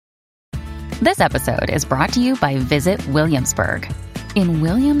This episode is brought to you by Visit Williamsburg. In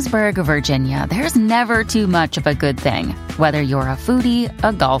Williamsburg, Virginia, there's never too much of a good thing. Whether you're a foodie,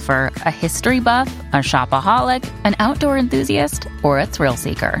 a golfer, a history buff, a shopaholic, an outdoor enthusiast, or a thrill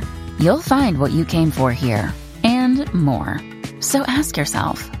seeker, you'll find what you came for here and more. So ask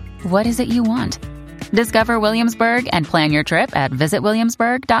yourself, what is it you want? Discover Williamsburg and plan your trip at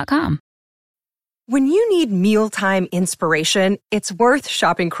visitwilliamsburg.com. When you need mealtime inspiration, it's worth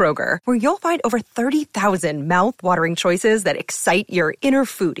shopping Kroger, where you'll find over 30,000 mouth-watering choices that excite your inner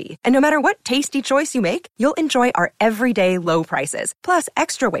foodie. And no matter what tasty choice you make, you'll enjoy our everyday low prices, plus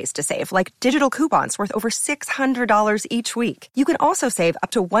extra ways to save, like digital coupons worth over $600 each week. You can also save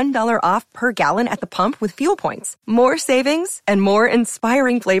up to $1 off per gallon at the pump with fuel points. More savings and more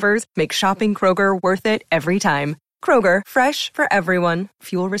inspiring flavors make shopping Kroger worth it every time. Kroger, fresh for everyone.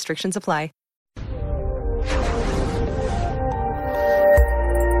 Fuel restrictions apply.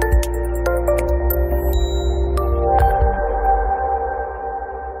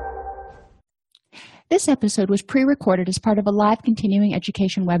 This episode was pre-recorded as part of a live continuing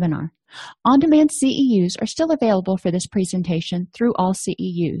education webinar. On-demand CEUs are still available for this presentation through All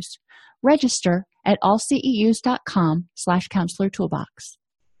CEUs. Register at allceus.com/counselor toolbox.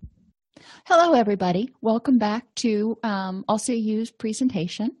 Hello, everybody. Welcome back to All CEUs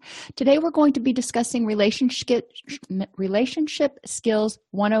presentation. Today, we're going to be discussing Relationship Skills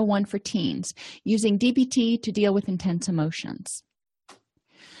 101 for teens, using DBT to deal with intense emotions.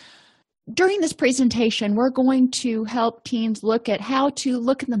 During this presentation, we're going to help teens look at how to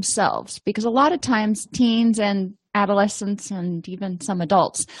look at themselves, because a lot of times teens and adolescents and even some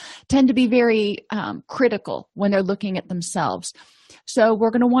adults tend to be very critical when they're looking at themselves. So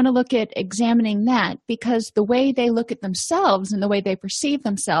we're going to want to look at examining that, because the way they look at themselves and the way they perceive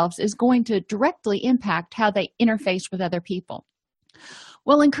themselves is going to directly impact how they interface with other people.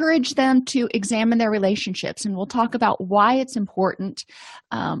 We'll encourage them to examine their relationships, and we'll talk about why it's important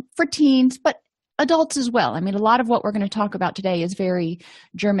for teens, but adults as well. I mean, a lot of what we're going to talk about today is very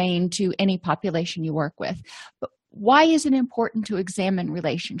germane to any population you work with. But why is it important to examine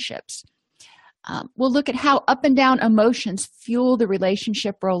relationships? We'll look at how up and down emotions fuel the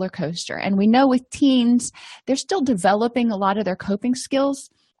relationship roller coaster. And we know with teens, they're still developing a lot of their coping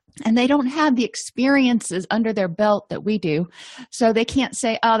skills, and they don't have the experiences under their belt that we do. So they can't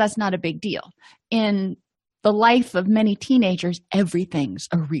say, oh, that's not a big deal. In the life of many teenagers, everything's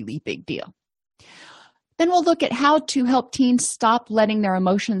a really big deal. Then we'll look at how to help teens stop letting their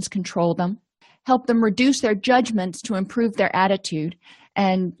emotions control them, help them reduce their judgments to improve their attitude.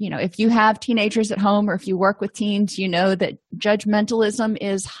 And, you know, if you have teenagers at home or if you work with teens, you know that judgmentalism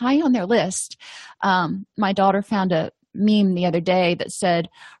is high on their list. My daughter found a meme the other day that said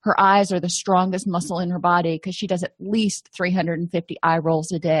her eyes are the strongest muscle in her body because she does at least 350 eye rolls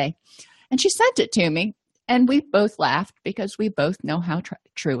a day. And she sent it to me, and we both laughed because we both know how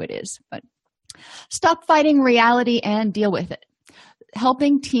true it is. But stop fighting reality and deal with it.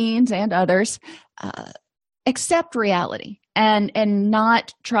 Helping teens and others accept reality and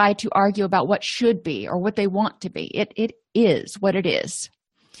not try to argue about what should be or what they want to be. It is what it is.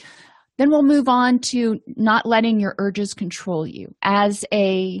 Then we'll move on to not letting your urges control you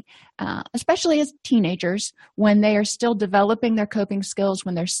especially as teenagers, when they are still developing their coping skills,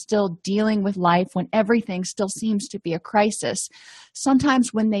 when they're still dealing with life, when everything still seems to be a crisis.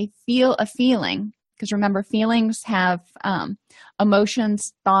 Sometimes when they feel a feeling, because remember, feelings have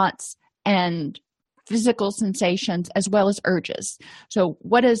emotions, thoughts, and physical sensations, as well as urges. So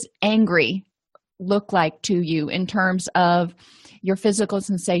what does angry look like to you in terms of your physical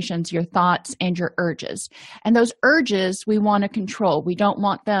sensations, your thoughts, and your urges? And those urges we want to control. We don't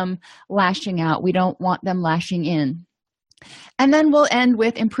want them lashing out. We don't want them lashing in. And then we'll end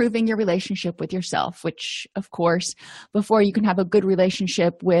with improving your relationship with yourself, which, of course, before you can have a good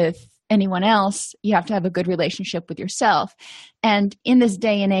relationship with anyone else, you have to have a good relationship with yourself. And in this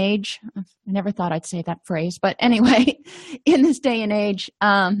day and age, I never thought I'd say that phrase, but anyway, in this day and age,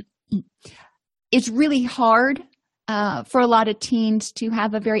 it's really hard for a lot of teens to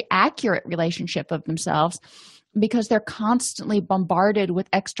have a very accurate relationship of themselves because they're constantly bombarded with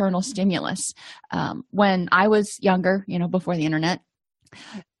external stimulus. When I was younger, before the internet,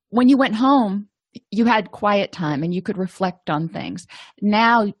 when you went home, you had quiet time and you could reflect on things.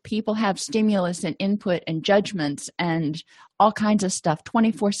 Now people have stimulus and input and judgments and all kinds of stuff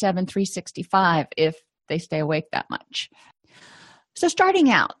 24/7, 365 if they stay awake that much. So starting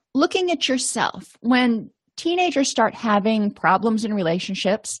out, looking at yourself. When teenagers start having problems in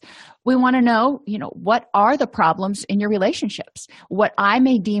relationships, we want to know, what are the problems in your relationships? What I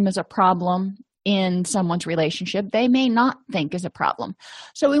may deem as a problem in someone's relationship they may not think is a problem.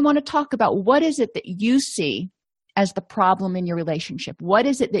 So we want to talk about what is it that you see as the problem in your relationship? What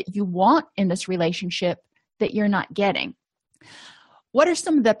is it that you want in this relationship that you're not getting? What are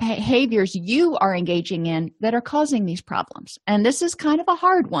some of the behaviors you are engaging in that are causing these problems? And this is kind of a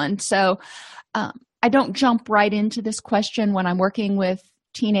hard one. So I don't jump right into this question when I'm working with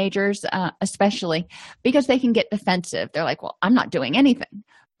teenagers, especially because they can get defensive. They're like, well, I'm not doing anything.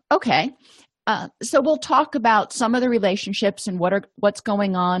 Okay. So we'll talk about some of the relationships and what's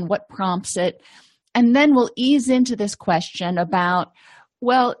going on, what prompts it. And then we'll ease into this question about,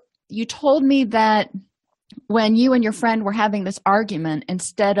 well, you told me that when you and your friend were having this argument,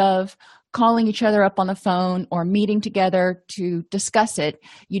 instead of calling each other up on the phone or meeting together to discuss it,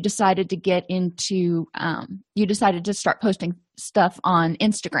 you decided to start posting stuff on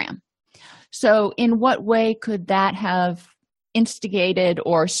Instagram. So in what way could that have instigated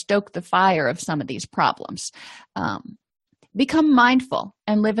or stoked the fire of some of these problems? Become mindful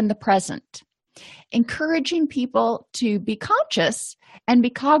and live in the present. Encouraging people to be conscious and be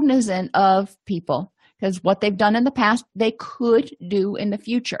cognizant of people, because what they've done in the past, they could do in the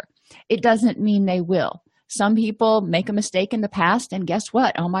future. It doesn't mean they will. Some people make a mistake in the past, and guess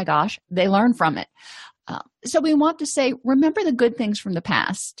what? Oh my gosh, they learn from it. So we want to say, remember the good things from the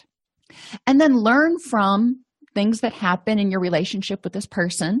past, and then learn from things that happen in your relationship with this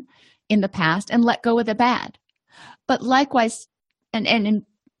person in the past and let go of the bad. But likewise, and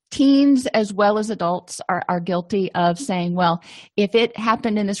teens as well as adults are guilty of saying, well, if it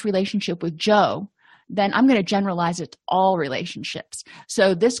happened in this relationship with Joe, then I'm going to generalize it to all relationships.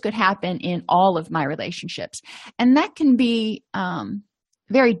 So this could happen in all of my relationships. And that can be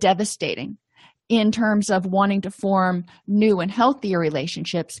very devastating in terms of wanting to form new and healthier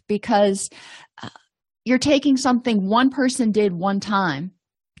relationships, because you're taking something one person did one time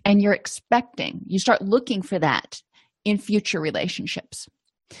and you start looking for that in future relationships.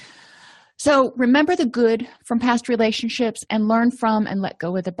 So remember the good from past relationships and learn from and let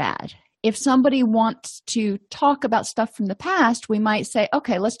go of the bad. If somebody wants to talk about stuff from the past, we might say,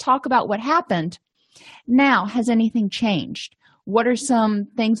 okay, let's talk about what happened. Now, has anything changed? What are some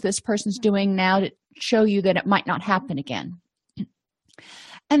things this person's doing now to show you that it might not happen again?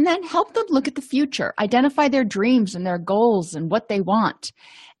 And then help them look at the future, identify their dreams and their goals and what they want,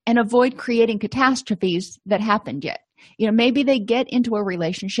 and avoid creating catastrophes that happened yet. Maybe they get into a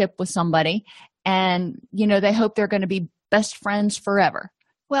relationship with somebody and, they hope they're going to be best friends forever.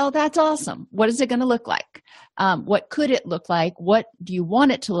 Well, that's awesome. What is it going to look like? What could it look like? What do you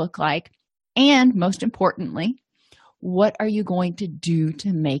want it to look like? And most importantly, what are you going to do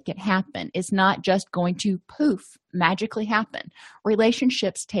to make it happen? It's not just going to poof, magically happen.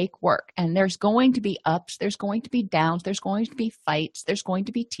 Relationships take work, and there's going to be ups, there's going to be downs, there's going to be fights, there's going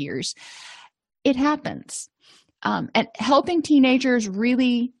to be tears. It happens. And helping teenagers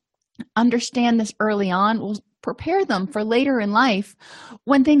really understand this early on will prepare them for later in life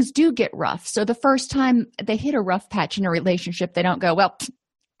when things do get rough. So the first time they hit a rough patch in a relationship, they don't go, well,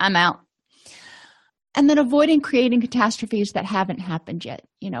 I'm out. And then avoiding creating catastrophes that haven't happened yet,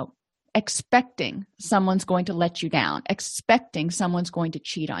 expecting someone's going to let you down, expecting someone's going to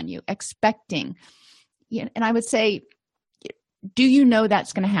cheat on you, expecting, and I would say, do you know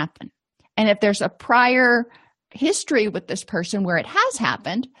that's going to happen? And if there's a prior history with this person where it has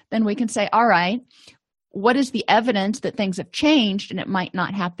happened, then we can say, all right, what is the evidence that things have changed and it might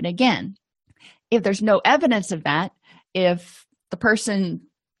not happen again? If there's no evidence of that, if the person,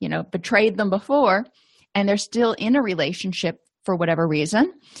 betrayed them before and they're still in a relationship for whatever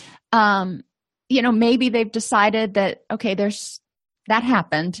reason, maybe they've decided that, okay, that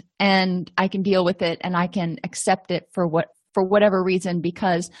happened and I can deal with it and I can accept it for whatever reason,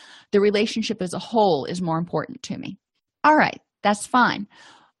 because the relationship as a whole is more important to me. All right, that's fine.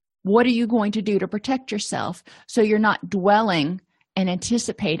 What are you going to do to protect yourself so you're not dwelling and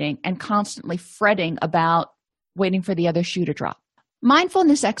anticipating and constantly fretting about waiting for the other shoe to drop?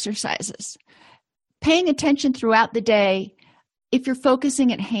 Mindfulness exercises. Paying attention throughout the day if you're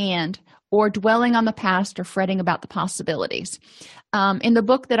focusing at hand or dwelling on the past or fretting about the possibilities. In the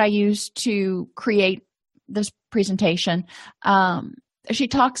book that I used to create this presentation, she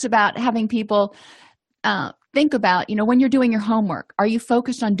talks about having people think about, when you're doing your homework, are you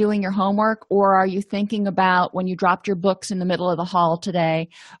focused on doing your homework, or are you thinking about when you dropped your books in the middle of the hall today,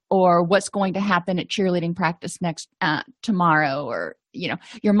 or what's going to happen at cheerleading practice tomorrow, or,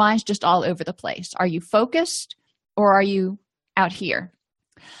 your mind's just all over the place. Are you focused or are you out here?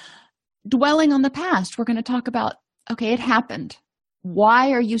 Dwelling on the past, we're going to talk about, okay, it happened.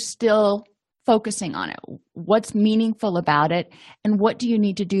 Why are you still focusing on it. What's meaningful about it, and what do you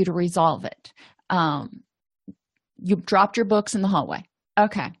need to do to resolve it? You've dropped your books in the hallway.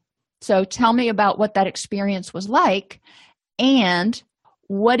 Okay, so tell me about what that experience was like, and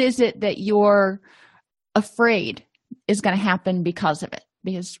what is it that you're afraid is going to happen because of it?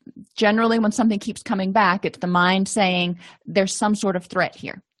 Because generally when something keeps coming back, it's the mind saying there's some sort of threat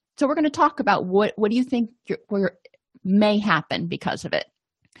here. So we're going to talk about what do you think may happen because of it.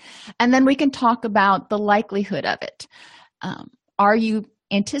 And then we can talk about the likelihood of it. Are you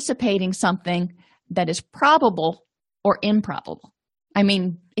anticipating something that is probable or improbable? I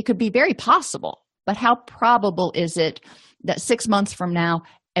mean, it could be very possible, but how probable is it that 6 months from now,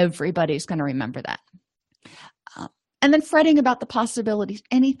 everybody's going to remember that? And then fretting about the possibilities.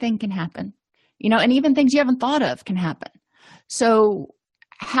 Anything can happen, and even things you haven't thought of can happen. So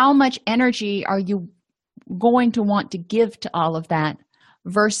how much energy are you going to want to give to all of that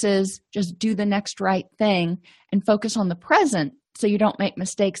versus just do the next right thing and focus on the present so you don't make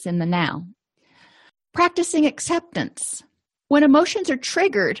mistakes in the now? Practicing acceptance. When emotions are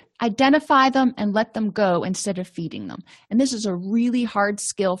triggered, identify them and let them go instead of feeding them. And this is a really hard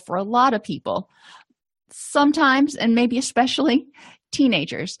skill for a lot of people. Sometimes, and maybe especially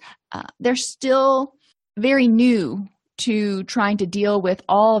teenagers, they're still very new to trying to deal with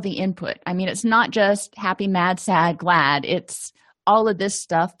all the input. I mean, it's not just happy, mad, sad, glad. It's all of this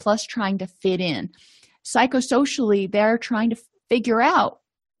stuff plus trying to fit in. Psychosocially, they're trying to figure out,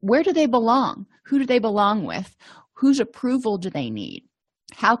 where do they belong? Who do they belong with? Whose approval do they need?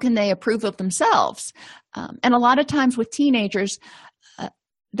 How can they approve of themselves? And a lot of times with teenagers,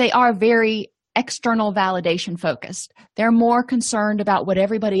 they are very external validation focused. They're more concerned about what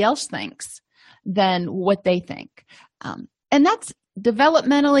everybody else thinks than what they think. And that's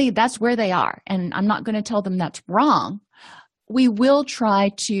developmentally, that's where they are. And I'm not going to tell them that's wrong. We will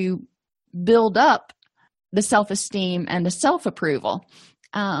try to build up the self-esteem and the self-approval,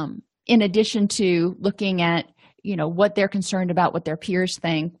 in addition to looking at, what they're concerned about, what their peers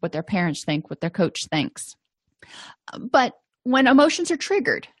think, what their parents think, what their coach thinks. But when emotions are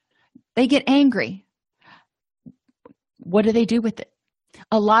triggered, they get angry. What do they do with it?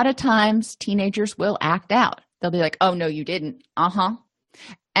 A lot of times teenagers will act out. They'll be like, oh, no, you didn't.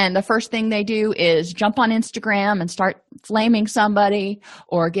 And the first thing they do is jump on Instagram and start flaming somebody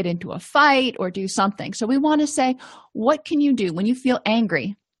or get into a fight or do something. So we want to say, what can you do when you feel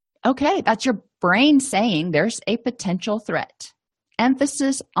angry? Okay, that's your brain saying there's a potential threat.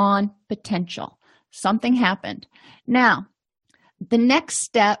 Emphasis on potential. Something happened. Now, the next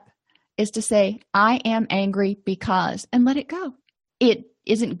step is to say, I am angry because, and let it go. It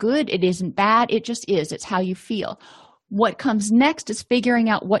isn't good. It isn't bad. It just is. It's how you feel. What comes next is figuring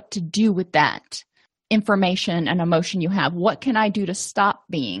out what to do with that information and emotion you have. What can I do to stop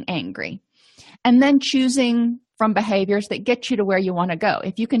being angry? And then choosing from behaviors that get you to where you want to go.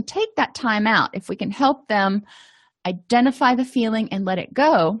 If you can take that time out, if we can help them identify the feeling and let it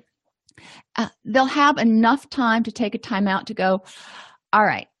go, they'll have enough time to take a time out to go, all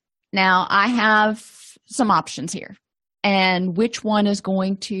right, now I have some options here. And which one is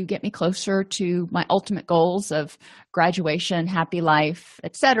going to get me closer to my ultimate goals of graduation, happy life,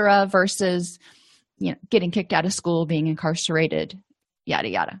 etc., versus, getting kicked out of school, being incarcerated, yada,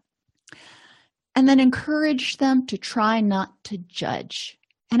 yada. And then encourage them to try not to judge.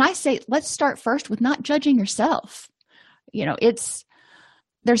 And I say, let's start first with not judging yourself.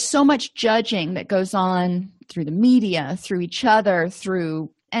 There's so much judging that goes on through the media, through each other,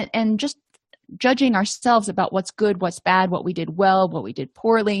 and just judging ourselves about what's good, what's bad, what we did well, what we did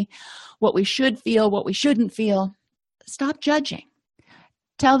poorly, what we should feel, what we shouldn't feel. Stop judging.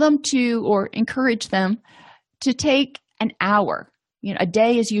 Tell them or encourage them to take an hour. A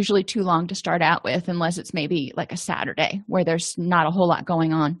day is usually too long to start out with, unless it's maybe like a Saturday where there's not a whole lot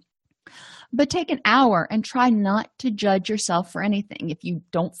going on. But take an hour and try not to judge yourself for anything. If you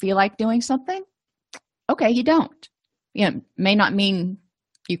don't feel like doing something, okay, you don't. It may not mean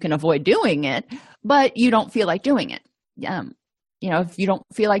you can avoid doing it, but you don't feel like doing it. If you don't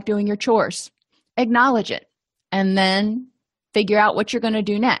feel like doing your chores, acknowledge it and then figure out what you're going to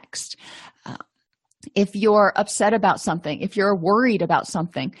do next. If you're upset about something, if you're worried about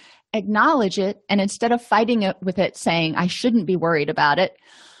something, acknowledge it. And instead of fighting it with it, saying, I shouldn't be worried about it,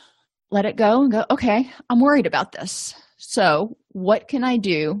 let it go and go, okay, I'm worried about this. So what can I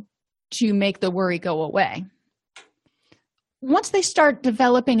do to make the worry go away? Once they start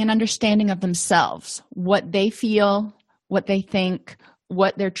developing an understanding of themselves, what they feel, what they think,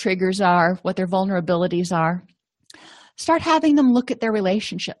 what their triggers are, what their vulnerabilities are, start having them look at their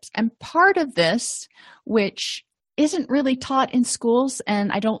relationships. And part of this, which isn't really taught in schools,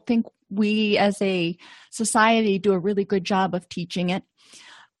 and I don't think we as a society do a really good job of teaching it.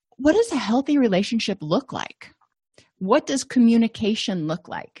 What does a healthy relationship look like? What does communication look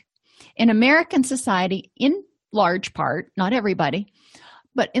like? In American society, in large part, not everybody,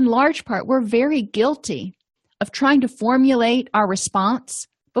 but in large part, we're very guilty of trying to formulate our response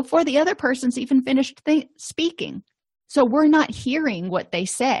before the other person's even finished speaking. So we're not hearing what they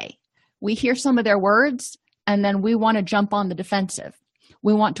say. We hear some of their words, and then we want to jump on the defensive.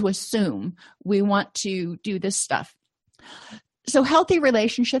 We want to assume. We want to do this stuff. So healthy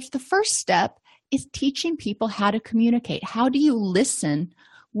relationships, the first step is teaching people how to communicate. How do you listen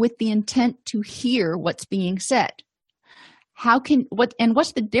with the intent to hear what's being said?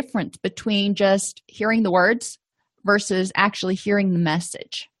 What's the difference between just hearing the words versus actually hearing the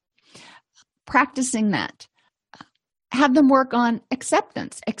message? Practicing that. Have them work on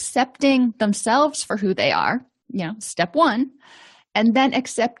acceptance, accepting themselves for who they are, step one, and then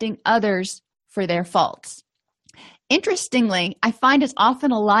accepting others for their faults. Interestingly, I find it's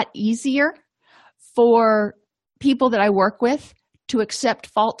often a lot easier for people that I work with to accept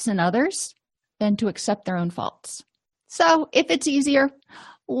faults in others than to accept their own faults. So if it's easier,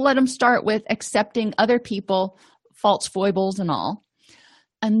 let them start with accepting other people, faults, foibles, and all,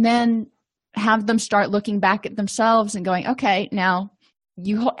 and then have them start looking back at themselves and going, okay, now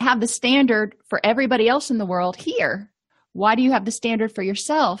you have the standard for everybody else in the world here. Why do you have the standard for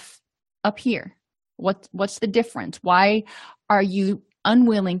yourself up here? What's the difference? Why are you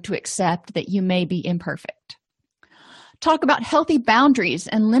unwilling to accept that you may be imperfect? Talk about healthy boundaries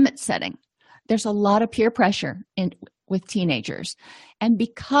and limit setting. There's a lot of peer pressure with teenagers. And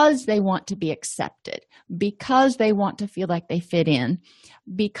because they want to be accepted, because they want to feel like they fit in,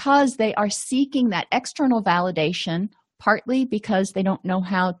 because they are seeking that external validation, partly because they don't know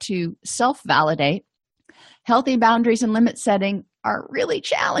how to self-validate, healthy boundaries and limit setting are really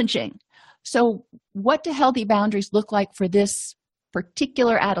challenging. So what do healthy boundaries look like for this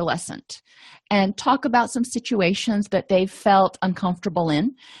particular adolescent? And talk about some situations that they've felt uncomfortable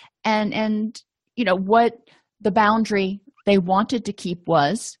in and what the boundary they wanted to keep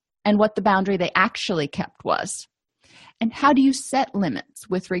was and what the boundary they actually kept was. And how do you set limits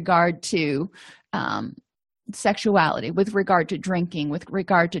with regard to sexuality, with regard to drinking, with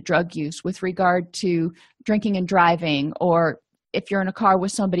regard to drug use, with regard to drinking and driving, or if you're in a car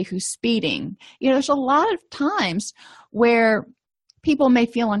with somebody who's speeding? There's a lot of times where people may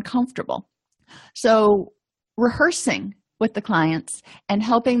feel uncomfortable. So rehearsing with the clients and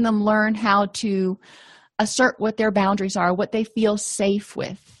helping them learn how to assert what their boundaries are, what they feel safe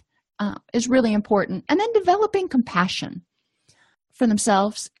with, is really important. And then developing compassion for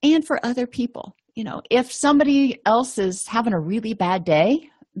themselves and for other people. If somebody else is having a really bad day,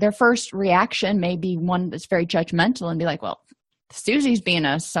 their first reaction may be one that's very judgmental and be like, well, Susie's being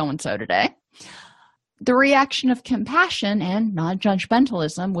a so-and-so today. The reaction of compassion and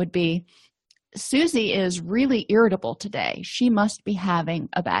non-judgmentalism would be, Susie is really irritable today. She must be having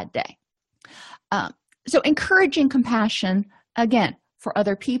a bad day. So encouraging compassion, again, for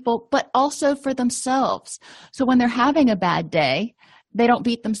other people, but also for themselves. So when they're having a bad day, they don't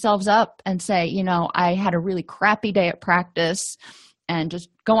beat themselves up and say, I had a really crappy day at practice, and just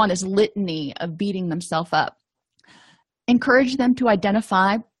go on this litany of beating themselves up. Encourage them to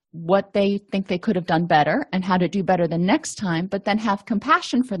identify what they think they could have done better and how to do better the next time, but then have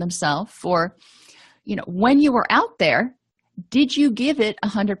compassion for themselves for, when you were out there, did you give it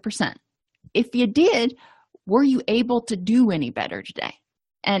 100%? If you did, were you able to do any better today?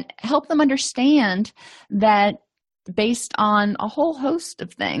 And help them understand that based on a whole host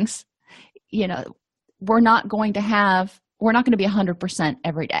of things, we're not going to be 100%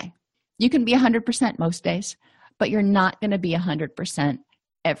 every day. You can be 100% most days, but you're not going to be 100%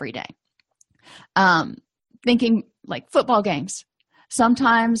 every day. Thinking like football games.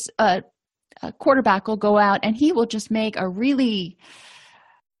 Sometimes a quarterback will go out and he will just make a really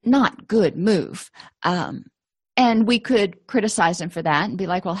not good move. And we could criticize him for that and be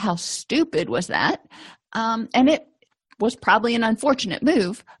like, well, how stupid was that? And it was probably an unfortunate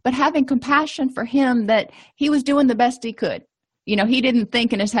move, but having compassion for him that he was doing the best he could. He didn't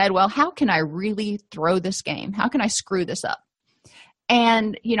think in his head, well, how can I really throw this game? How can I screw this up?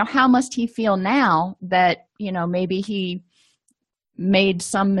 And, how must he feel now that, maybe he made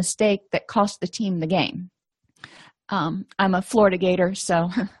some mistake that cost the team the game? I'm a Florida Gator, so,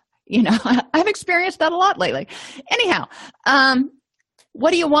 I've experienced that a lot lately. Anyhow,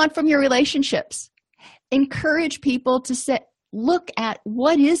 what do you want from your relationships? Encourage people to look at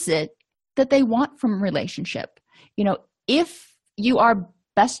what is it that they want from a relationship. If you are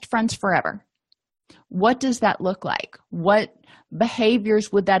best friends forever, what does that look like? What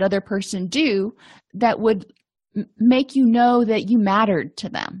behaviors would that other person do that would make you know that you mattered to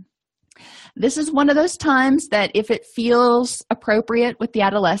them? This is one of those times that if it feels appropriate with the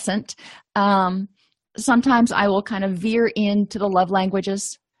adolescent, sometimes I will kind of veer into the love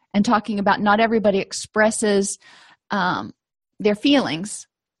languages and talking about not everybody expresses their feelings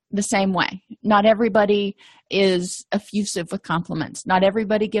the same way. Not everybody is effusive with compliments. Not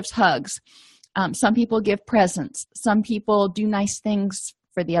everybody gives hugs. Some people give presents. Some people do nice things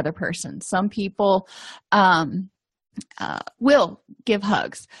for the other person. Some people will give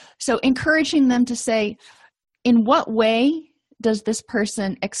hugs. So encouraging them to say, in what way does this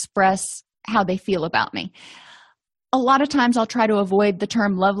person express how they feel about me? A lot of times I'll try to avoid the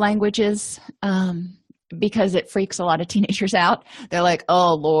term love languages because it freaks a lot of teenagers out. They're like,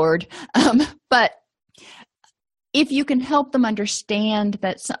 oh, Lord. But if you can help them understand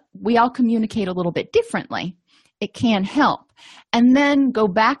that we all communicate a little bit differently, it can help. And then go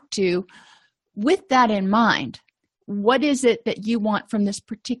back to, with that in mind, what is it that you want from this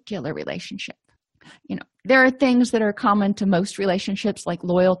particular relationship? There are things that are common to most relationships like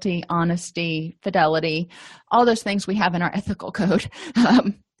loyalty, honesty, fidelity, all those things we have in our ethical code.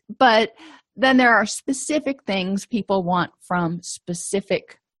 But then there are specific things people want from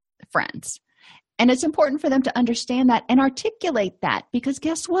specific friends. And it's important for them to understand that and articulate that, because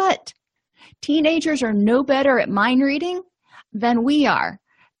guess what? Teenagers are no better at mind reading than we are.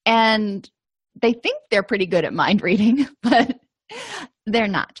 And they think they're pretty good at mind reading, but they're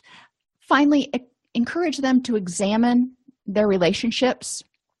not. Finally, encourage them to examine their relationships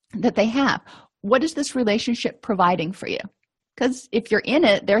that they have. What is this relationship providing for you? Because if you're in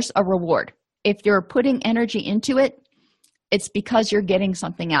it, there's a reward. If you're putting energy into it, it's because you're getting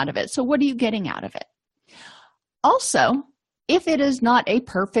something out of it. So what are you getting out of it? Also, if it is not a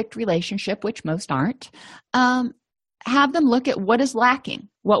perfect relationship, which most aren't, have them look at what is lacking.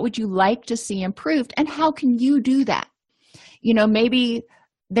 What would you like to see improved? And how can you do that? Maybe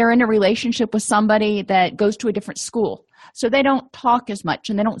they're in a relationship with somebody that goes to a different school, so they don't talk as much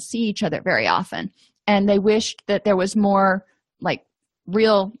and they don't see each other very often. And they wished that there was more like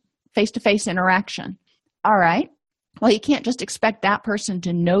real face-to-face interaction. All right. Well, you can't just expect that person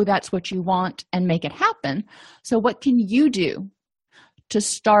to know that's what you want and make it happen. So what can you do to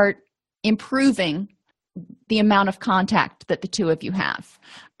start improving the amount of contact that the two of you have?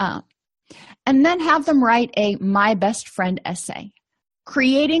 And then have them write a My Best Friend essay,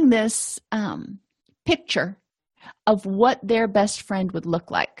 creating this picture of what their best friend would look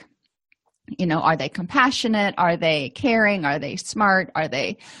like. Are they compassionate? Are they caring? Are they smart? Are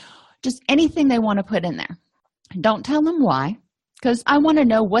they just anything they want to put in there? Don't tell them why, because I want to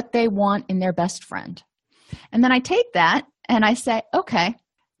know what they want in their best friend. And then I take that and I say, okay,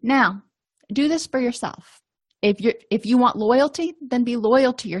 now do this for yourself. If you want loyalty, then be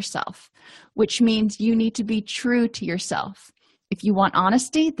loyal to yourself, which means you need to be true to yourself. If you want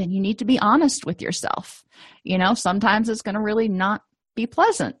honesty, then you need to be honest with yourself. Sometimes it's going to really not be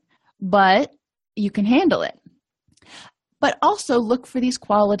pleasant, but you can handle it. But also look for these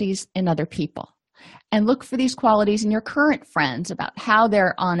qualities in other people, and look for these qualities in your current friends about how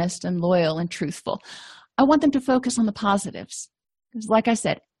they're honest and loyal and truthful. I want them to focus on the positives. Because like I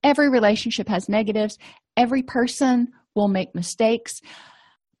said, every relationship has negatives. Every person will make mistakes.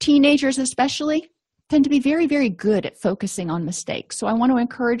 Teenagers especially tend to be very, very good at focusing on mistakes. So I want to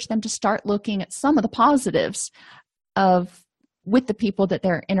encourage them to start looking at some of the positives with the people that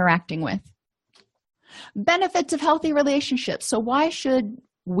they're interacting with. Benefits of healthy relationships. So why should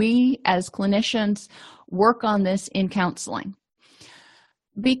we as clinicians work on this in counseling?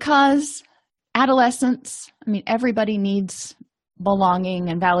 Because adolescents, everybody needs belonging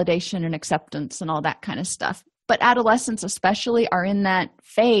and validation and acceptance and all that kind of stuff. But adolescents especially are in that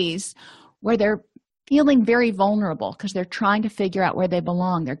phase where they're feeling very vulnerable because they're trying to figure out where they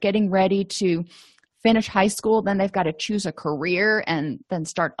belong. They're getting ready to finish high school, then they've got to choose a career and then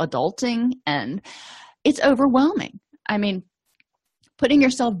start adulting, and it's overwhelming. Putting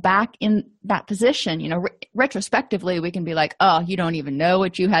yourself back in that position, retrospectively, we can be like, oh, you don't even know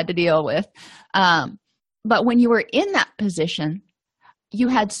what you had to deal with. But when you were in that position, you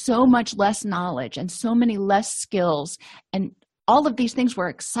had so much less knowledge and so many less skills, and all of these things were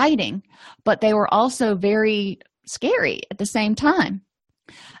exciting, but they were also very scary at the same time.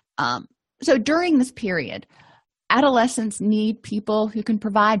 So during this period, adolescents need people who can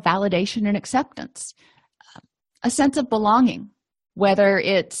provide validation and acceptance, a sense of belonging, whether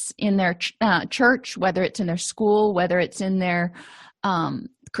it's in their church, whether it's in their school, whether it's in their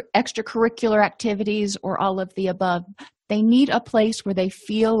extracurricular activities, or all of the above. They need a place where they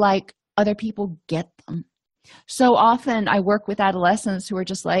feel like other people get them. So often I work with adolescents who are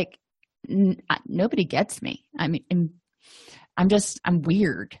just like, nobody gets me. I mean, I'm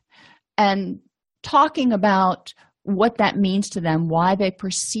weird. And talking about what that means to them, why they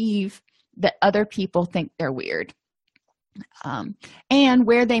perceive that other people think they're weird, and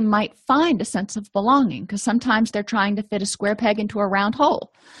where they might find a sense of belonging, because sometimes they're trying to fit a square peg into a round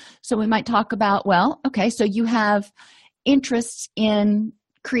hole. So we might talk about, well, okay, so you have interests in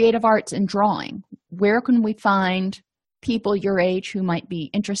creative arts and drawing. Where can we find people your age who might be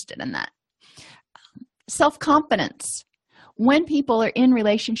interested in that? Self-confidence. When people are in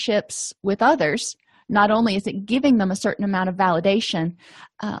relationships with others, not only is it giving them a certain amount of validation,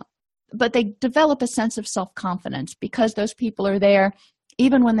 but they develop a sense of self-confidence because those people are there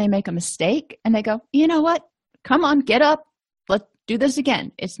even when they make a mistake and they go, you know what? Come on, get up. Let's do this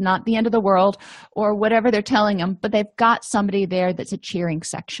again. It's not the end of the world, or whatever they're telling them, but they've got somebody there that's a cheering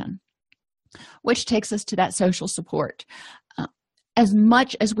section, which takes us to that social support. As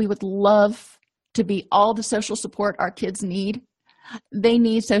much as we would love to be all the social support our kids need, they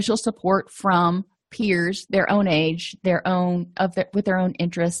need social support from peers, their own age, with their own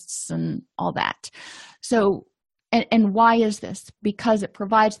interests and all that. So, and why is this? Because it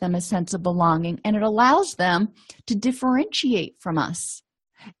provides them a sense of belonging, and it allows them to differentiate from us.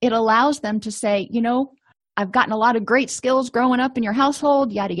 It allows them to say, you know, I've gotten a lot of great skills growing up in your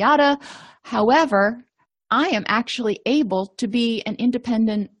household, yada, yada. However, I am actually able to be an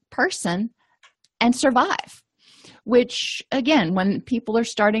independent person and survive. Which, again, when people are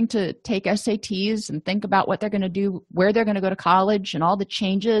starting to take SATs and think about what they're going to do, where they're going to go to college and all the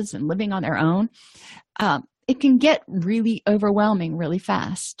changes and living on their own, it can get really overwhelming really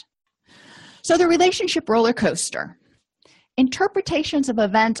fast. So the relationship roller coaster. Interpretations of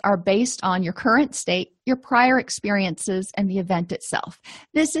events are based on your current state, your prior experiences, and the event itself.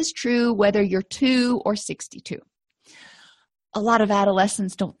 This is true whether you're 2 or 62. A lot of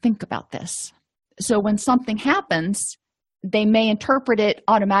adolescents don't think about this. So when something happens, they may interpret it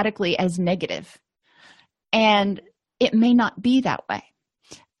automatically as negative. And it may not be that way.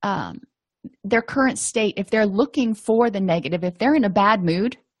 Their current state, if they're looking for the negative, if they're in a bad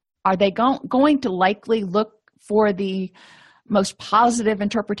mood, are they going to likely look for the most positive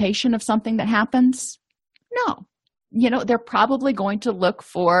interpretation of something that happens? No. You know, they're probably going to look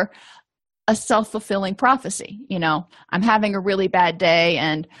for a self-fulfilling prophecy. You know, I'm having a really bad day,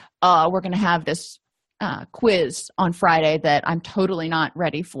 and we're going to have this quiz on Friday that I'm totally not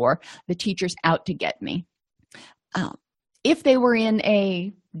ready for. The teacher's out to get me. If they were in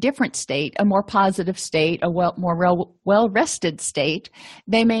a different state, a more positive state, a more well-rested state,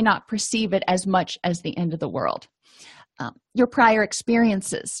 they may not perceive it as much as the end of the world. Your prior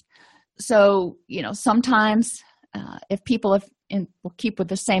experiences. So, you know, sometimes if people have, and we'll keep with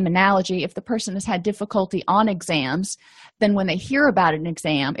the same analogy, if the person has had difficulty on exams, then when they hear about an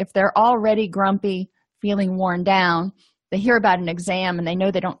exam, if they're already grumpy, feeling worn down, they hear about an exam and they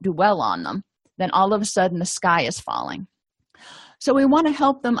know they don't do well on them, then all of a sudden the sky is falling. So we want to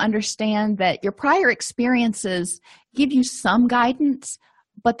help them understand that your prior experiences give you some guidance,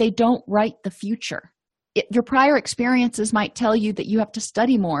 but they don't write the future. Your prior experiences might tell you that you have to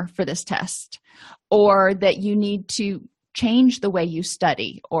study more for this test, or that you need to change the way you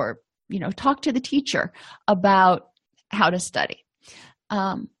study, or, you know, talk to the teacher about how to study.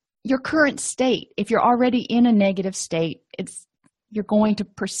 Your current state, if you're already in a negative state, you're going to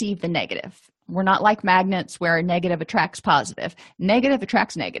perceive the negative. We're not like magnets where negative attracts positive. Negative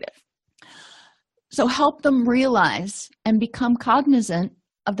attracts negative. So help them realize and become cognizant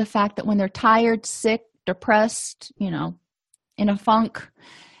of the fact that when they're tired, sick, depressed, you know, in a funk,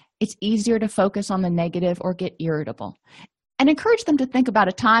 it's easier to focus on the negative or get irritable. And encourage them to think about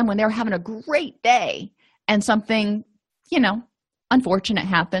a time when they were having a great day and something, you know, unfortunate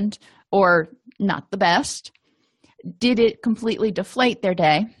happened, or not the best. Did it completely deflate their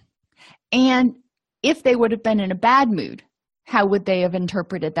day? And if they would have been in a bad mood, how would they have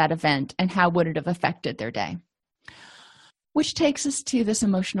interpreted that event, and how would it have affected their day? Which takes us to this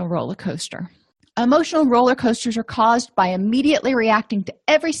emotional roller coaster. Emotional roller coasters are caused by immediately reacting to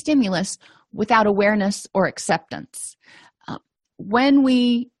every stimulus without awareness or acceptance. When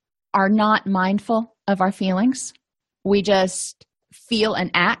we are not mindful of our feelings, we just feel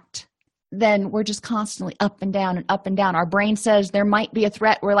and act, then we're just constantly up and down and up and down. Our brain says there might be a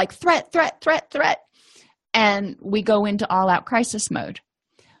threat. We're like, threat, threat, threat, threat. And we go into all-out crisis mode.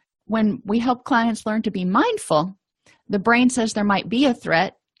 When we help clients learn to be mindful, the brain says there might be a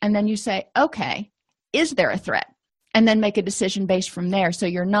threat, and then you say, okay, is there a threat? And then make a decision based from there. So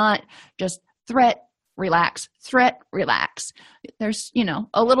you're not just threat, relax, threat, relax. There's, you know,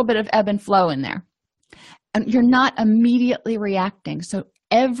 a little bit of ebb and flow in there. And you're not immediately reacting. So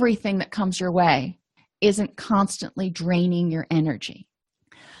everything that comes your way isn't constantly draining your energy.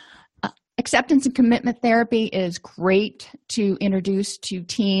 Acceptance and commitment therapy is great to introduce to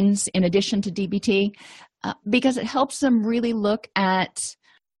teens in addition to DBT because it helps them really look at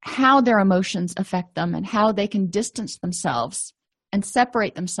how their emotions affect them and how they can distance themselves and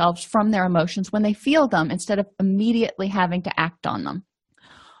separate themselves from their emotions when they feel them instead of immediately having to act on them.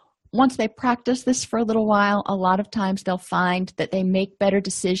 Once they practice this for a little while, a lot of times they'll find that they make better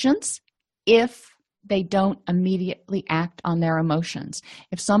decisions if they don't immediately act on their emotions.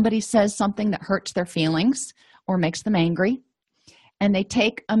 If somebody says something that hurts their feelings or makes them angry, and they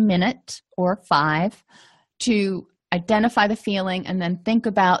take a minute or 5 to identify the feeling and then think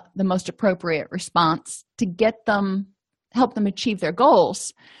about the most appropriate response to help them achieve their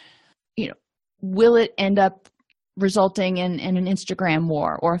goals, will it end up resulting in an Instagram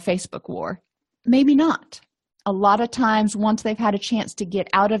war or a Facebook war? Maybe not. A lot of times, once they've had a chance to get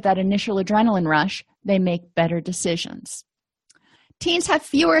out of that initial adrenaline rush, they make better decisions. Teens have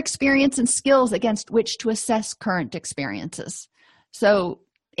fewer experience and skills against which to assess current experiences. So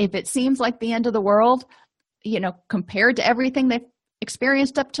if it seems like the end of the world, compared to everything they've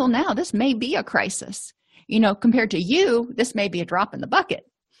experienced up till now, this may be a crisis. Compared to you, this may be a drop in the bucket.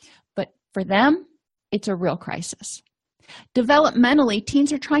 But for them, it's a real crisis. Developmentally,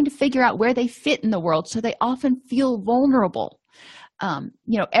 teens are trying to figure out where they fit in the world, so they often feel vulnerable.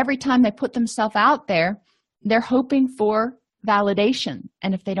 Every time they put themselves out there, they're hoping for validation.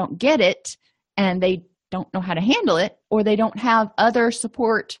 And if they don't get it and they don't know how to handle it, or they don't have other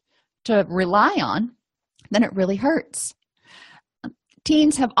support to rely on, then it really hurts.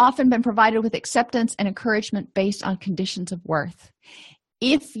 Teens have often been provided with acceptance and encouragement based on conditions of worth.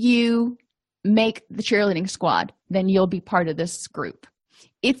 If you make the cheerleading squad, then you'll be part of this group.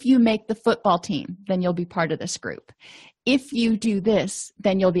 If you make the football team, then you'll be part of this group. If you do this,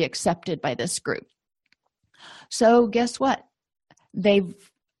 then you'll be accepted by this group. So guess what? They've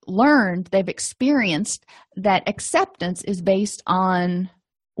experienced that acceptance is based on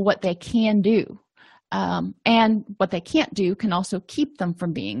what they can do. And what they can't do can also keep them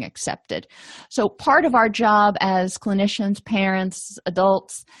from being accepted. So part of our job as clinicians, parents,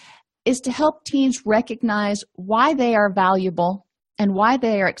 adults, is to help teens recognize why they are valuable and why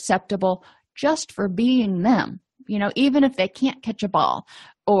they are acceptable just for being them. Even if they can't catch a ball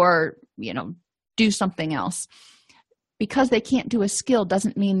or, do something else. Because they can't do a skill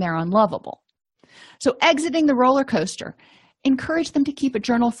doesn't mean they're unlovable. So exiting the roller coaster, encourage them to keep a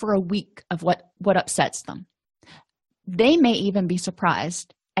journal for a week of what upsets them. They may even be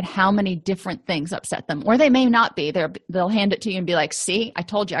surprised at how many different things upset them, or they may not be. They'll hand it to you and be like, see, I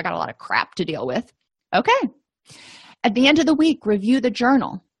told you I got a lot of crap to deal with. Okay. At the end of the week, review the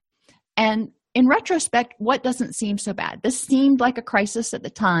journal. And in retrospect, what doesn't seem so bad? This seemed like a crisis at the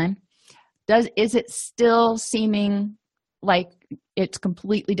time. Is it still seeming like it's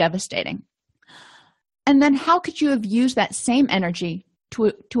completely devastating? And then how could you have used that same energy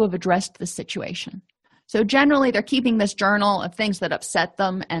to have addressed the situation? So generally, they're keeping this journal of things that upset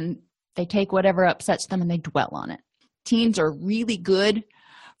them, and they take whatever upsets them and they dwell on it. Teens are really good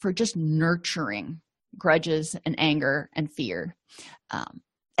for just nurturing grudges and anger and fear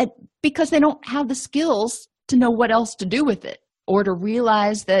because they don't have the skills to know what else to do with it or to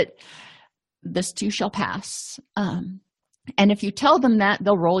realize that this too shall pass. And if you tell them that,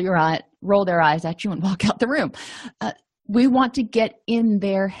 they'll roll their eyes at you and walk out the room. We want to get in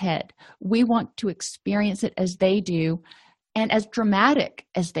their head. We want to experience it as they do and as dramatic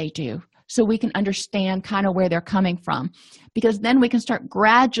as they do, so we can understand kind of where they're coming from, because then we can start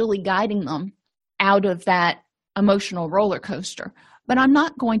gradually guiding them out of that emotional roller coaster. But I'm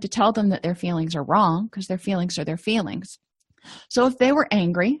not going to tell them that their feelings are wrong, because their feelings are their feelings. So if they were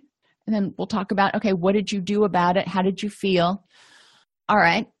angry, and then we'll talk about, okay, what did you do about it? How did you feel? All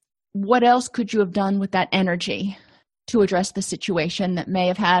right, what else could you have done with that energy to address the situation that may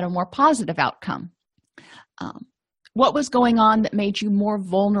have had a more positive outcome? What was going on that made you more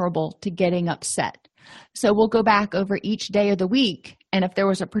vulnerable to getting upset? So we'll go back over each day of the week, and if there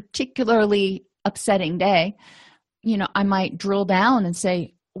was a particularly upsetting day, I might drill down and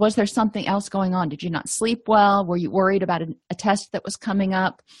say, was there something else going on? Did you not sleep well? Were you worried about a test that was coming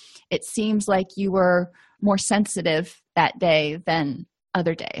up? It seems like you were more sensitive that day than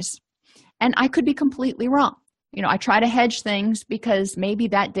other days. And I could be completely wrong. I try to hedge things because maybe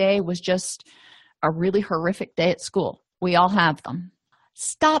that day was just a really horrific day at school. We all have them.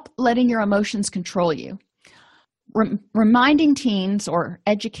 Stop letting your emotions control you. Reminding teens or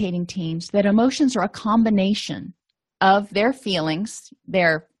educating teens that emotions are a combination of their feelings,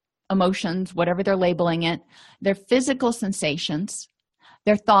 their emotions, whatever they're labeling it, their physical sensations,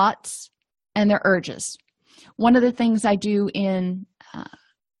 their thoughts, and their urges. One of the things I do in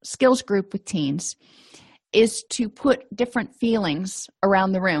skills group with teens is to put different feelings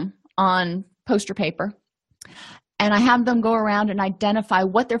around the room on poster paper, and I have them go around and identify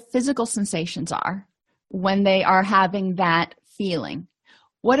what their physical sensations are when they are having that feeling.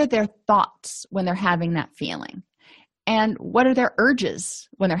 What are their thoughts when they're having that feeling? And what are their urges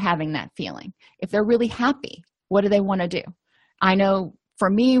when they're having that feeling? If they're really happy, what do they want to do? I know for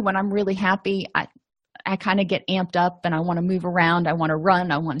me, when I'm really happy, I kind of get amped up and I want to move around. I want to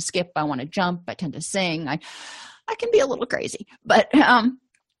run. I want to skip. I want to jump. I tend to sing. I can be a little crazy, but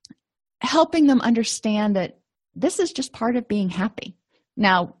helping them understand that this is just part of being happy.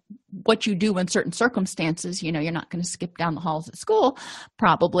 Now, what you do in certain circumstances, you're not going to skip down the halls at school,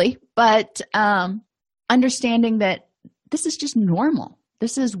 probably, but understanding that this is just normal.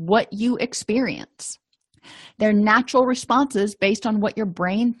 This is what you experience. They're natural responses based on what your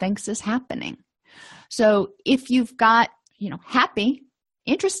brain thinks is happening. So if you've got, happy,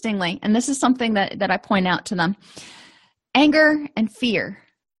 interestingly, and this is something that I point out to them, anger and fear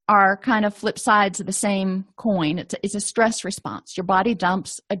are kind of flip sides of the same coin. It's a stress response. Your body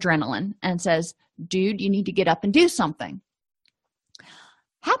dumps adrenaline and says, dude, you need to get up and do something.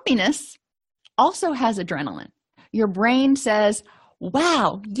 Happiness also has adrenaline. Your brain says,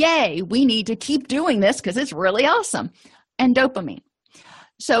 wow, yay, we need to keep doing this because it's really awesome. And dopamine.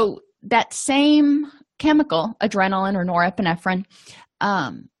 So that same chemical, adrenaline or norepinephrine,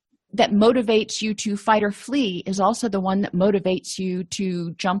 that motivates you to fight or flee is also the one that motivates you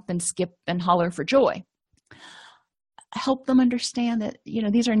to jump and skip and holler for joy. Help them understand that,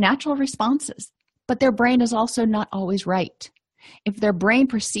 these are natural responses, but their brain is also not always right. If their brain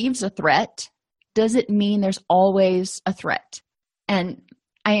perceives a threat, does it mean there's always a threat? And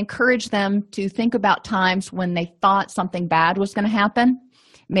I encourage them to think about times when they thought something bad was going to happen.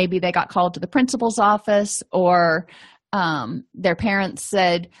 Maybe they got called to the principal's office, or their parents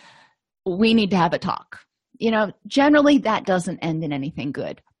said, we need to have a talk. Generally that doesn't end in anything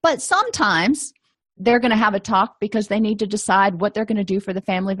good. But sometimes they're going to have a talk because they need to decide what they're going to do for the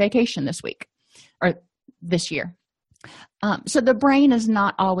family vacation this week or this year. So the brain is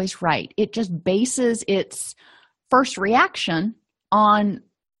not always right. It just bases its first reaction on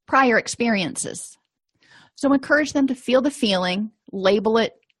prior experiences. So encourage them to feel the feeling, label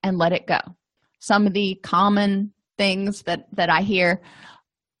it, and let it go. Some of the common things that I hear,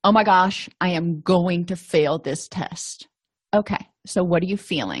 oh my gosh, I am going to fail this test. Okay, so what are you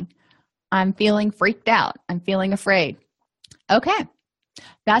feeling? I'm feeling freaked out. I'm feeling afraid. Okay,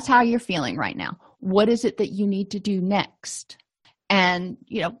 that's how you're feeling right now. What is it that you need to do next? And,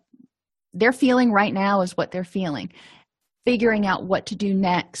 their feeling right now is what they're feeling. Figuring out what to do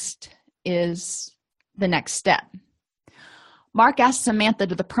next is the next step. Mark asked Samantha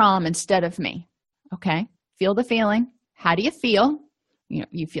to the prom instead of me. Okay, feel the feeling. How do you feel?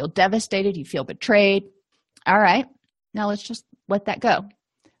 You feel devastated. You feel betrayed. All right, now let's just let that go.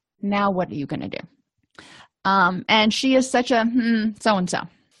 Now what are you going to do? And she is such a so-and-so.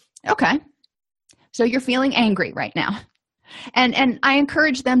 Okay, so you're feeling angry right now. And I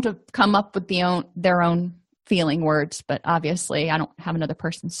encourage them to come up with their own feeling words, but obviously I don't have another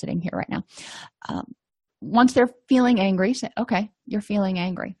person sitting here right now. Once they're feeling angry, say, okay, you're feeling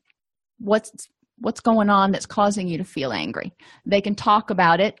angry. What's going on that's causing you to feel angry? They can talk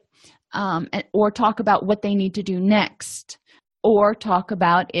about it, or talk about what they need to do next, or talk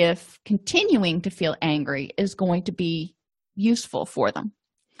about if continuing to feel angry is going to be useful for them.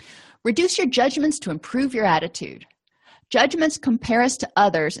 Reduce your judgments to improve your attitude. Judgments compare us to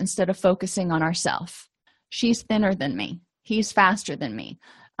others instead of focusing on ourselves. She's thinner than me. He's faster than me.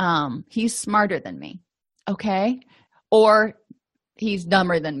 He's smarter than me. Okay? Or he's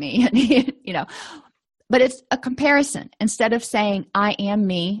dumber than me. But it's a comparison instead of saying, I am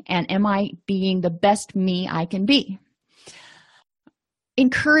me, and am I being the best me I can be?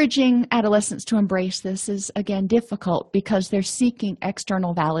 Encouraging adolescents to embrace this is, again, difficult because they're seeking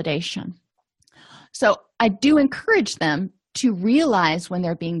external validation. So I do encourage them to realize when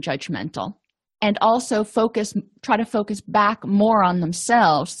they're being judgmental, and also try to focus back more on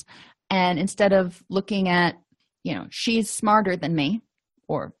themselves. And instead of looking at, she's smarter than me,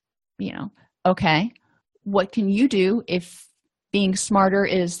 or, okay, what can you do if being smarter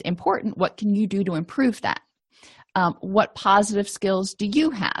is important? What can you do to improve that? What positive skills do you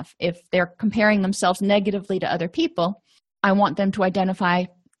have? If they're comparing themselves negatively to other people, I want them to identify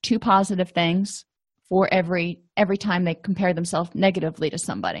 2 positive things for every time they compare themselves negatively to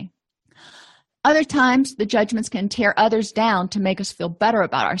somebody. Other times, the judgments can tear others down to make us feel better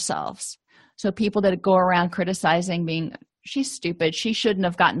about ourselves. So people that go around criticizing, being, she's stupid, she shouldn't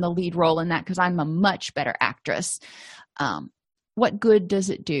have gotten the lead role in that because I'm a much better actress. What good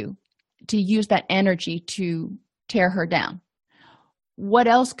does it do to use that energy to tear her down? What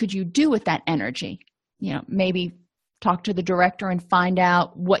else could you do with that energy? Maybe talk to the director and find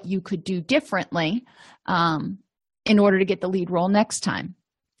out what you could do differently in order to get the lead role next time.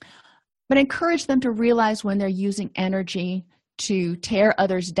 But encourage them to realize when they're using energy to tear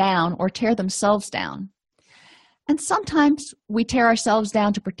others down or tear themselves down. And sometimes we tear ourselves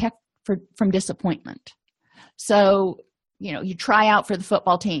down to protect from disappointment. So, you try out for the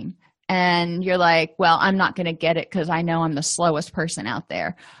football team and you're like, well, I'm not going to get it because I know I'm the slowest person out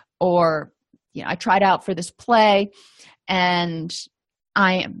there. Or, I tried out for this play and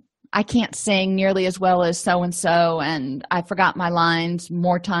I can't sing nearly as well as so-and-so, and I forgot my lines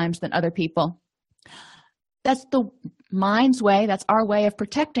more times than other people. That's the mind's way. That's our way of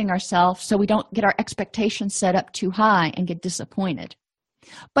protecting ourselves so we don't get our expectations set up too high and get disappointed.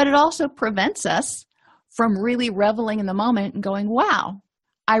 But it also prevents us from really reveling in the moment and going, wow,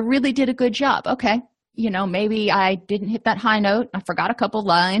 I really did a good job. Okay, maybe I didn't hit that high note. I forgot a couple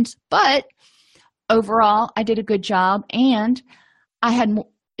lines, but overall, I did a good job, and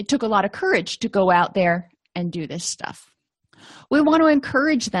it took a lot of courage to go out there and do this stuff. We want to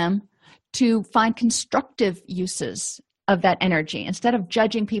encourage them to find constructive uses of that energy instead of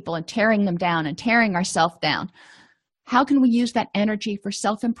judging people and tearing them down and tearing ourselves down. How can we use that energy for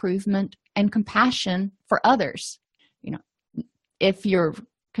self-improvement and compassion for others? If you're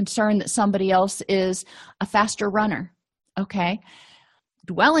concerned that somebody else is a faster runner, okay,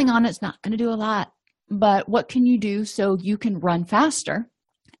 dwelling on it's not going to do a lot, but what can you do so you can run faster?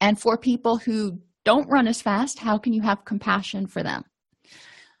 And for people who don't run as fast, how can you have compassion for them?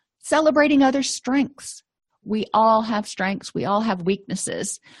 Celebrating others' strengths. We all have strengths. We all have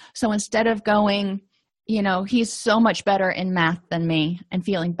weaknesses. So instead of going, he's so much better in math than me and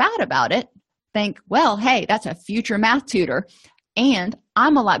feeling bad about it, think, well, hey, that's a future math tutor. And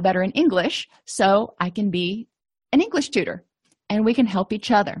I'm a lot better in English, so I can be an English tutor. And we can help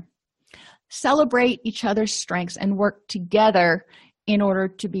each other. Celebrate each other's strengths and work together in order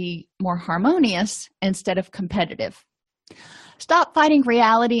to be more harmonious instead of competitive. Stop fighting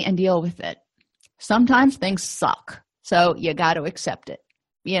reality and deal with it. Sometimes things suck, so you got to accept it,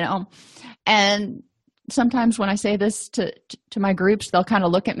 And sometimes when I say this to my groups, they'll kind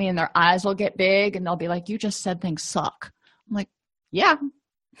of look at me and their eyes will get big and they'll be like, you just said things suck. I'm like, yeah,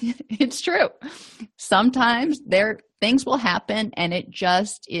 it's true. Sometimes things will happen and it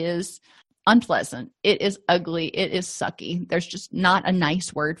just is unpleasant. It is ugly. It is sucky. There's just not a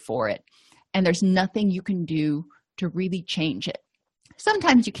nice word for it. And there's nothing you can do to really change it.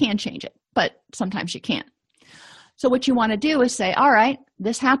 Sometimes you can change it, but sometimes you can't. So what you want to do is say, all right,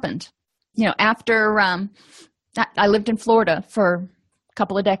 this happened. After I lived in Florida for a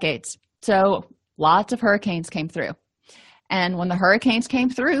couple of decades. So lots of hurricanes came through. And when the hurricanes came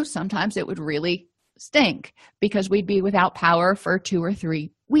through, sometimes it would really stink because we'd be without power for 2 or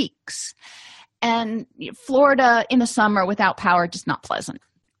 3 weeks. And Florida in the summer without power, just not pleasant.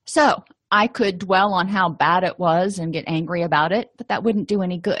 So I could dwell on how bad it was and get angry about it, but that wouldn't do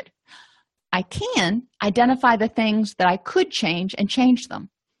any good. I can identify the things that I could change and change them.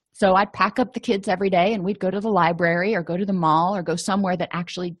 So I'd pack up the kids every day and we'd go to the library or go to the mall or go somewhere that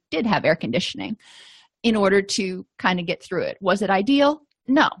actually did have air conditioning in order to kind of get through it. Was it ideal?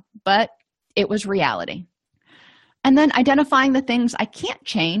 No, but it was reality. And then identifying the things I can't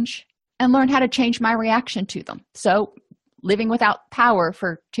change and learn how to change my reaction to them. So living without power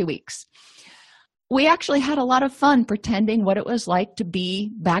for 2 weeks. We actually had a lot of fun pretending what it was like to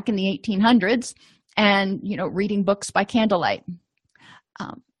be back in the 1800s and, reading books by candlelight.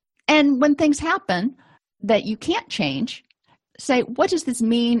 And when things happen that you can't change, say, what does this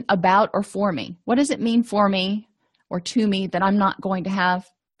mean about or for me? What does it mean for me or to me that I'm not going to have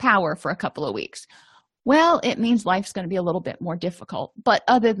power for a couple of weeks? Well, it means life's going to be a little bit more difficult. But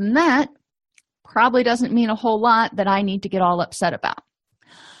other than that, probably doesn't mean a whole lot that I need to get all upset about.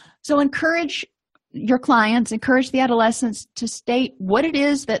 So encourage your clients, encourage the adolescents to state what it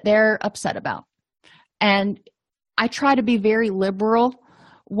is that they're upset about. And I try to be very liberal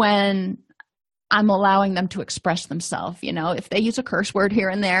when I'm allowing them to express themselves. If they use a curse word here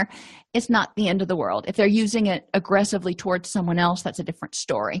and there, it's not the end of the world. If they're using it aggressively towards someone else, that's a different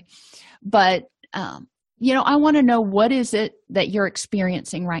story. But, I want to know what is it that you're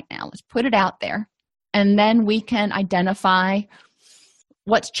experiencing right now. Let's put it out there. And then we can identify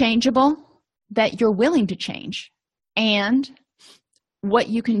what's changeable that you're willing to change and what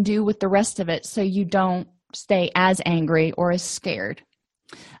you can do with the rest of it so you don't stay as angry or as scared.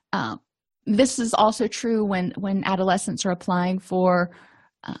 This is also true when adolescents are applying for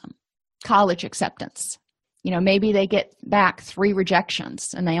college acceptance. Maybe they get back 3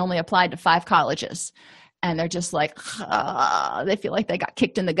 rejections and they only applied to 5 colleges, and they're just like, they feel like they got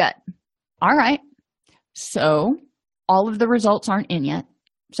kicked in the gut. All right. So all of the results aren't in yet.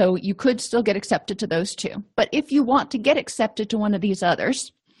 So you could still get accepted to those 2. But if you want to get accepted to one of these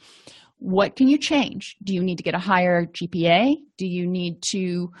others, what can you change? Do you need to get a higher GPA? Do you need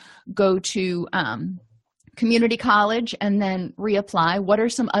to go to community college and then reapply? What are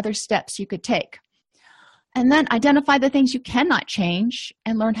some other steps you could take? And then identify the things you cannot change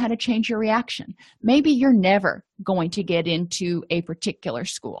and learn how to change your reaction. Maybe you're never going to get into a particular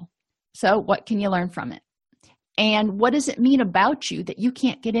school. So what can you learn from it? And what does it mean about you that you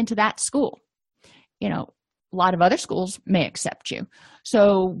can't get into that school? A lot of other schools may accept you.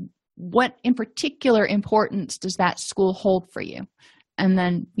 So what in particular importance does that school hold for you? And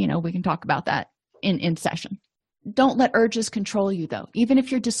then, we can talk about that in session. Don't let urges control you, though. Even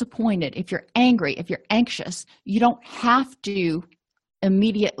if you're disappointed, if you're angry, if you're anxious, you don't have to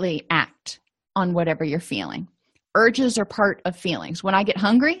immediately act on whatever you're feeling. Urges are part of feelings. When I get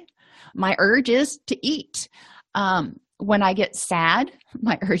hungry, my urge is to eat. When I get sad,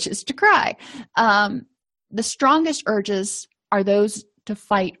 my urge is to cry. The strongest urges are those to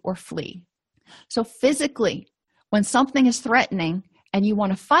fight or flee. So physically, when something is threatening and you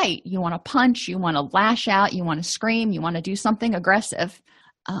want to fight, you want to punch, you want to lash out, you want to scream, you want to do something aggressive.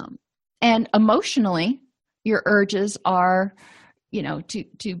 And emotionally, your urges are,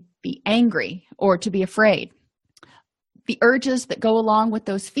 to be angry or to be afraid. The urges that go along with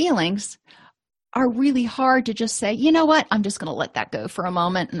those feelings are really hard to just say, you know what, I'm just going to let that go for a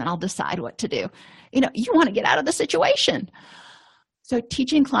moment and then I'll decide what to do. You want to get out of the situation. So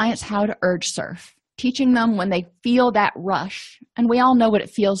teaching clients how to urge surf, teaching them when they feel that rush. And we all know what it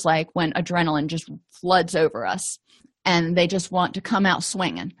feels like when adrenaline just floods over us and they just want to come out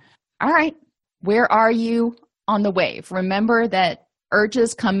swinging. All right, where are you on the wave? Remember that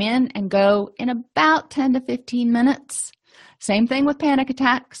urges come in and go in about 10 to 15 minutes. Same thing with panic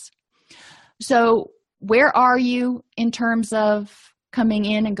attacks. So where are you in terms of coming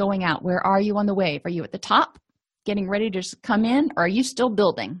in and going out? Where are you on the wave? Are you at the top, getting ready to just come in, or are you still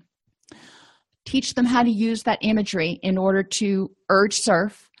building? Teach them how to use that imagery in order to urge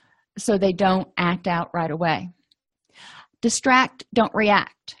surf so they don't act out right away. Distract, don't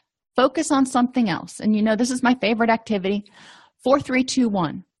react. Focus on something else. And this is my favorite activity. 4, 3, 2,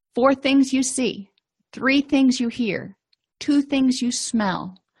 1. 4 things you see, 3 things you hear, 2 things you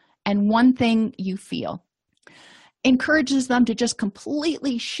smell, and 1 thing you feel. Encourages them to just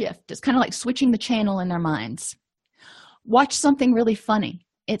completely shift. It's kind of like switching the channel in their minds. Watch something really funny.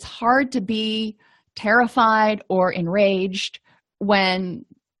 It's hard to be terrified or enraged when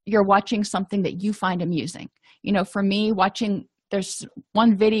you're watching something that you find amusing. For me, there's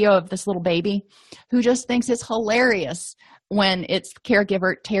one video of this little baby who just thinks it's hilarious when its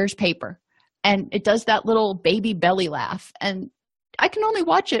caregiver tears paper. And it does that little baby belly laugh. And I can only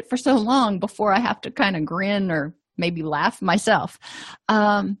watch it for so long before I have to kind of grin or maybe laugh myself.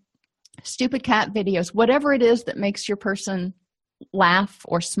 Stupid cat videos, whatever it is that makes your person laugh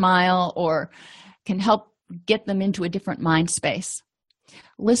or smile or can help get them into a different mind space.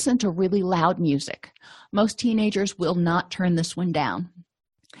 Listen to really loud music. Most teenagers will not turn this one down.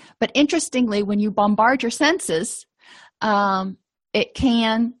 But interestingly, when you bombard your senses, it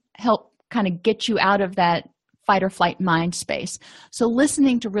can help kind of get you out of that fight or flight mind space. So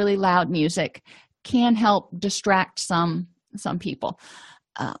listening to really loud music can help distract some people.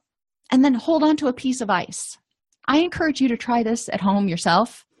 And then hold on to a piece of ice. I encourage you to try this at home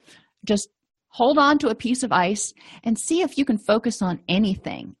yourself. Just hold on to a piece of ice and see if you can focus on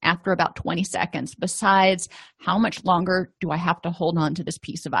anything after about 20 seconds besides how much longer do I have to hold on to this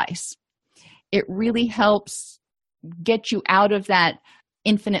piece of ice. It really helps get you out of that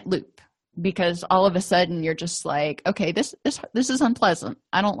infinite loop because all of a sudden you're just like, okay, this is unpleasant.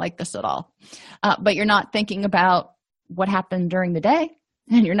 I don't like this at all. But you're not thinking about what happened during the day.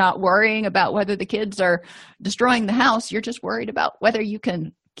 And you're not worrying about whether the kids are destroying the house. You're just worried about whether you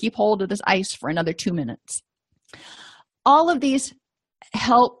can keep hold of this ice for another 2 minutes. All of these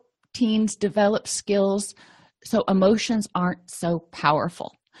help teens develop skills so emotions aren't so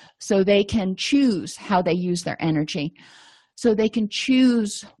powerful. So they can choose how they use their energy. So they can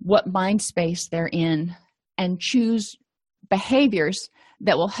choose what mind space they're in and choose behaviors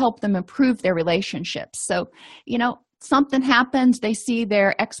that will help them improve their relationships. So, something happens, they see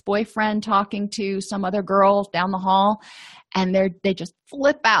their ex-boyfriend talking to some other girl down the hall, and they just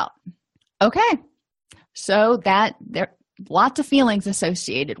flip out. Okay, so that there are lots of feelings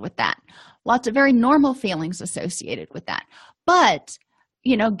associated with that, lots of very normal feelings associated with that. But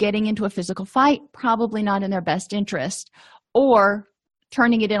getting into a physical fight, probably not in their best interest, or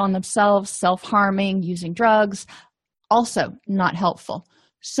turning it in on themselves, self-harming, using drugs, also not helpful.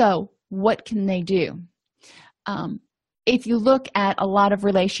 So what can they do? If you look at a lot of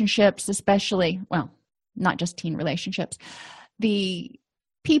relationships, especially, well, not just teen relationships, the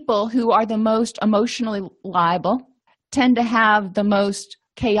people who are the most emotionally liable tend to have the most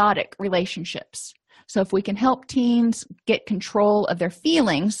chaotic relationships. So if we can help teens get control of their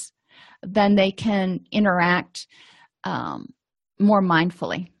feelings, then they can interact more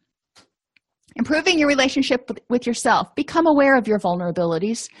mindfully. Improving your relationship with yourself. Become aware of your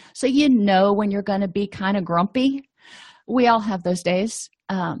vulnerabilities so you know when you're going to be kind of grumpy. We all have those days.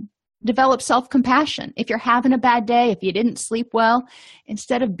 Develop self-compassion. If you're having a bad day, if you didn't sleep well,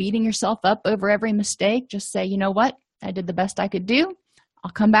 instead of beating yourself up over every mistake, just say, you know what? I did the best I could do.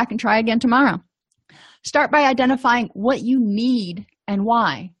 I'll come back and try again tomorrow. Start by identifying what you need and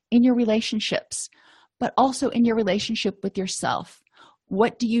why in your relationships, but also in your relationship with yourself.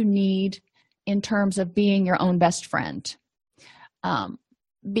 What do you need in terms of being your own best friend?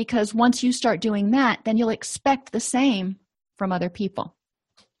 Because once you start doing that, then you'll expect the same from other people.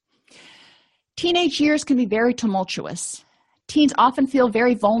 Teenage years can be very tumultuous. Teens often feel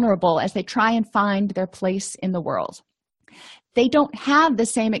very vulnerable as they try and find their place in the world. They don't have the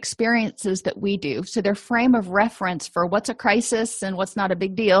same experiences that we do, so their frame of reference for what's a crisis and what's not a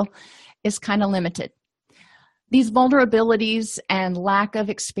big deal is kind of limited. These vulnerabilities and lack of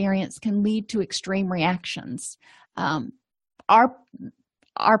experience can lead to extreme reactions.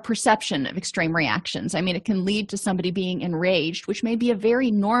 Our perception of extreme reactions, it can lead to somebody being enraged, which may be a very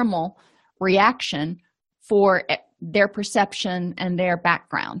normal reaction for their perception and their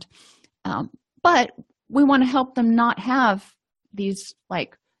background. But we want to help them not have these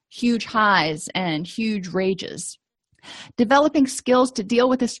huge highs and huge rages. Developing skills to deal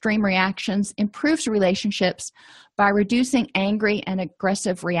with extreme reactions improves relationships by reducing angry and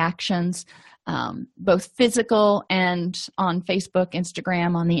aggressive reactions, both physical and on Facebook,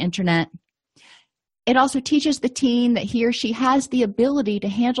 Instagram, on the internet. It also teaches the teen that he or she has the ability to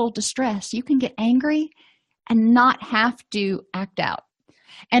handle distress. You can get angry and not have to act out.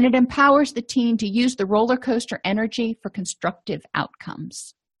 And it empowers the teen to use the roller coaster energy for constructive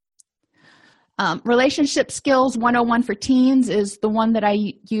outcomes. Relationship Skills 101 for Teens is the one that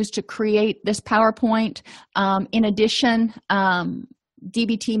I used to create this PowerPoint. In addition,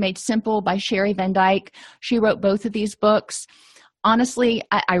 DBT Made Simple by Sherry Van Dyke. She wrote both of these books. Honestly,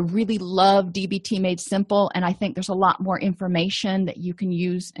 I really love DBT Made Simple, and I think there's a lot more information that you can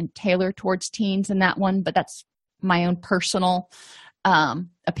use and tailor towards teens in that one, but that's my own personal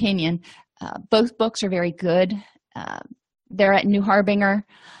opinion. Both books are very good. They're at New Harbinger.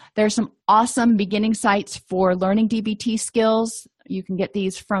 There's some awesome beginning sites for learning DBT skills. You can get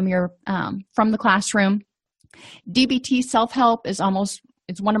these from the classroom. DBT Self-Help is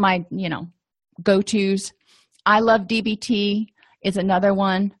one of my go-tos. I Love DBT is another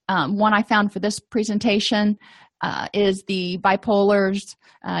one. One I found for this presentation is the Bipolars,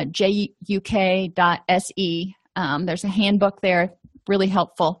 juk.se. There's a handbook there, really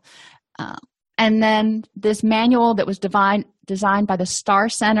helpful. And then this manual that was designed by the Star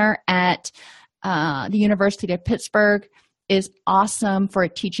Center at the University of Pittsburgh is awesome for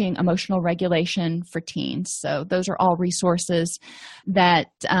teaching emotional regulation for teens. So those are all resources that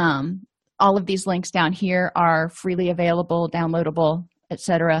all of these links down here are freely available, downloadable,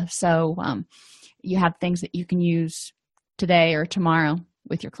 etc. So you have things that you can use today or tomorrow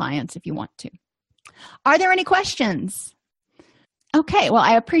with your clients if you want to. Are there any questions? Okay, well,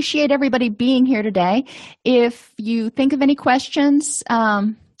 I appreciate everybody being here today. If you think of any questions,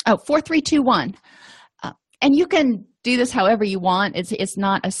 4321. And you can do this however you want. It's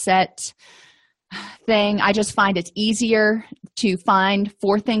not a set thing. I just find it's easier to find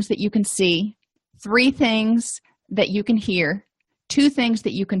 4 things that you can see, 3 things that you can hear, 2 things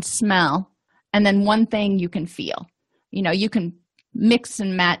that you can smell, and then 1 thing you can feel. You can mix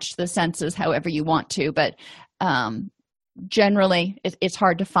and match the senses however you want to, but generally it's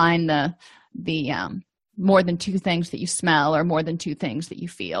hard to find the more than 2 things that you smell or more than 2 things that you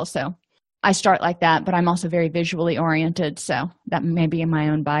feel. So I start like that, but I'm also very visually oriented, so that may be my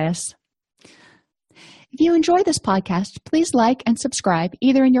own bias. If you enjoy this podcast, please like and subscribe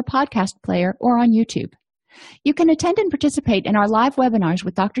either in your podcast player or on YouTube. You can attend and participate in our live webinars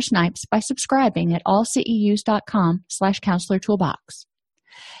with Dr. Snipes by subscribing at allceus.com/counselor toolbox.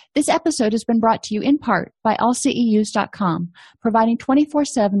 This episode has been brought to you in part by allceus.com, providing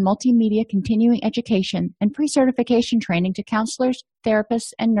 24/7 multimedia continuing education and pre-certification training to counselors,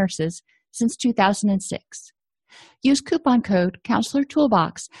 therapists, and nurses since 2006. Use coupon code Counselor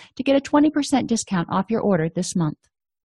Toolbox to get a 20% discount off your order this month.